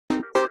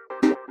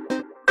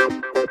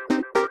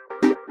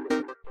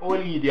Oh,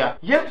 Lydia.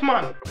 Yes,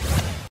 man.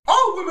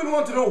 All women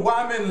want to know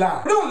why men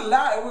lie. We don't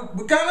lie,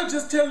 we kind of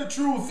just tell the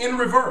truth in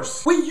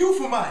reverse. We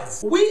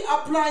euphemize. We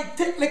apply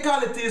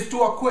technicalities to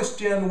a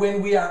question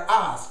when we are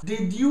asked,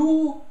 did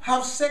you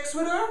have sex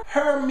with her?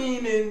 Her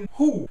meaning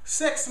who?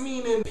 Sex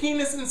meaning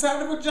penis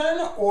inside the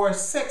vagina, or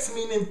sex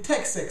meaning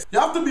text sex? You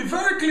have to be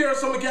very clear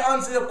so we can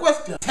answer your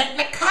question.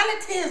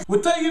 Technicalities.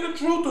 We tell you the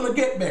truth on the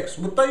get backs.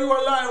 We tell you a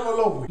lie on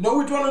the love. Know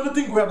which one of the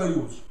things we have to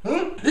use?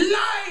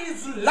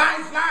 Lies,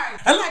 lies, lies.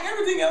 And like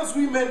everything else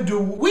we men do,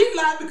 we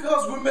lie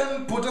because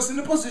women put us in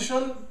a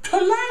position to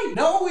lie.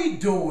 No, we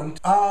don't.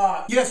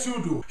 Yes, you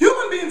do.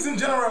 Human beings in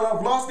general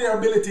have lost their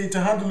ability to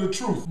handle the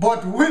truth.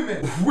 But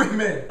women,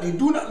 they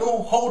do not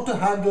know how to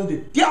handle the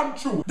damn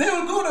truth. They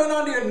will go down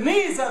on their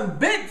knees and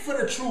beg for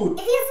the truth.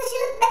 If you say she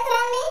look better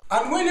than me?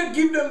 And when you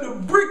give them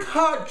the brick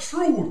hard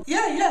truth,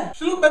 yeah,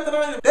 she look better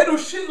than you. They do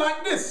shit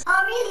like this.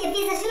 Oh really? If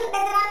you say she look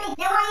better than me,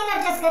 then why you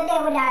not just go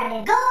there with her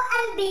then? Go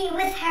and be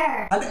with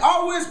her. And they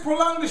always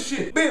prolong the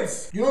shit.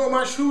 Babes, you know where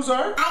my shoes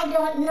are? I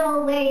don't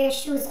know where your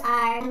shoes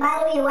are. And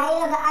by the way, why you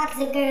never ask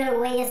the girl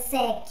where you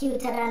say cuter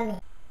than me?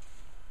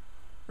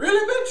 Really,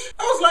 bitch?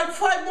 That was like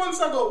 5 months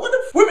ago. What the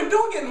women,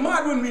 don't get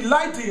mad when we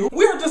lie to you.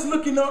 We are just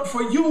looking out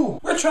for you.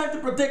 We're trying to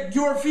protect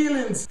your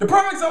feelings. The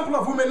prime example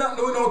of women not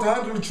knowing how to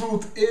handle the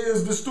truth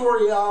is the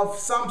story of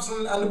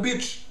Samson and the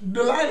bitch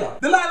Delilah.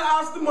 Delilah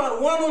asked the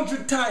man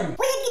 100 times,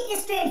 where you get your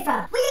strength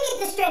from? Where you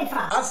get the strength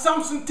from? and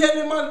Samson tell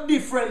him a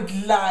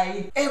different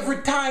lie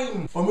every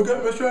time. Where me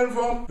get my strength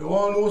from? You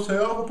wanna know, say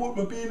I have to put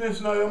my penis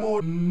in your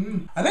mouth.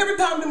 And every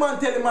time the man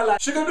tell him a lie,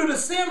 she gonna do the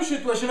same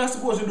shit what she not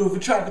supposed to do if you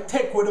try to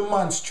take away the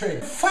man's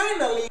strength.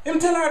 Finally, him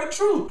tell her the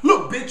truth.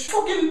 Look, bitch,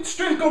 fucking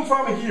strength come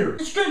from me here.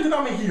 It's strength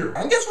on me here.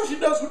 And guess what she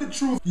does with the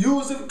truth?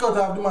 Use it to cut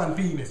off the man's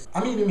penis.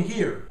 I mean him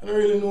here. I don't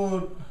really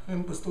know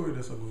the story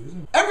that's so good,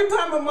 isn't it? Every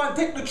time a man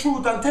take the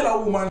truth and tell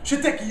a woman, she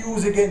take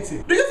use against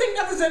it. Do you think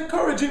that is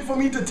encouraging for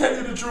me to tell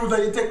you the truth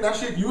and you take that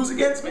shit use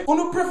against me? Or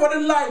no prefer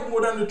the lie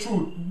more than the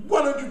truth?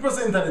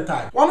 100% of the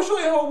time. Well, I'm show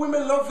you how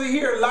women love to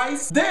hear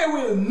lies. They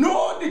will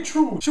know the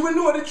truth. She will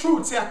know the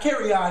truth. Say, I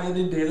carry her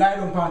the day, lie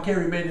down and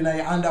carry bed in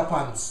your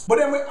underpants. But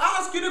then we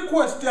ask you the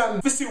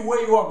question to see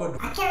where you are going to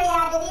do. I carry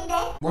her the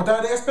day. What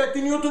are they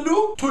expecting you to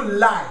do? To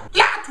lie.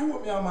 Lie to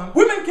me, man.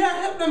 Women can't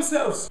help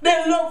themselves.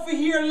 They love to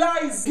hear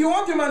lies. If you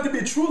want your man to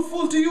be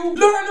truthful to you,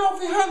 learn how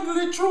to handle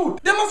the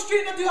truth.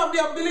 Demonstrate that you have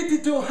the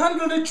ability to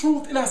handle the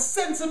truth in a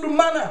sensible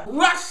manner.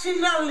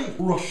 Rationally.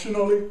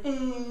 Rationally.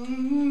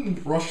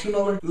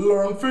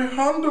 Learn to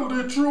handle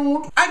the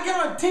truth. I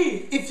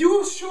guarantee, if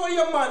you show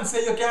your man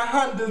say you can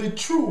handle the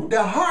truth,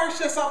 the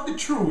harshest of the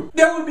truth,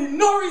 there will be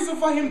no reason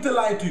for him to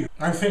lie to you,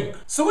 I think.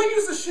 So when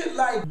you say shit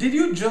like, did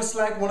you just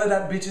like one of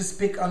that bitch's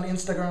pic on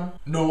Instagram?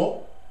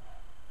 No.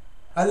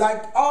 I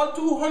liked all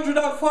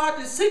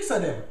 246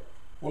 of them.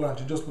 Hold on,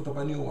 she just put up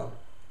a new one.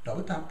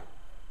 Double tap.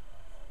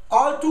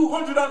 All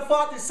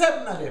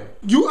 247 of them.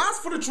 You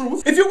ask for the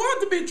truth. If you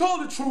want to be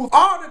told the truth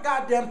all the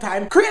goddamn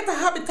time, create a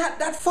habitat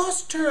that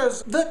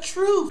fosters the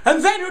truth.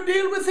 And then you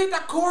deal with it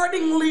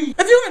accordingly.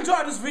 If you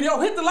enjoyed this video,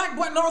 hit the like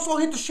button, also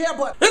hit the share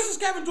button. This is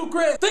Kevin Too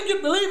Crazy. Think you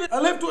believe it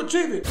and live to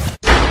achieve it.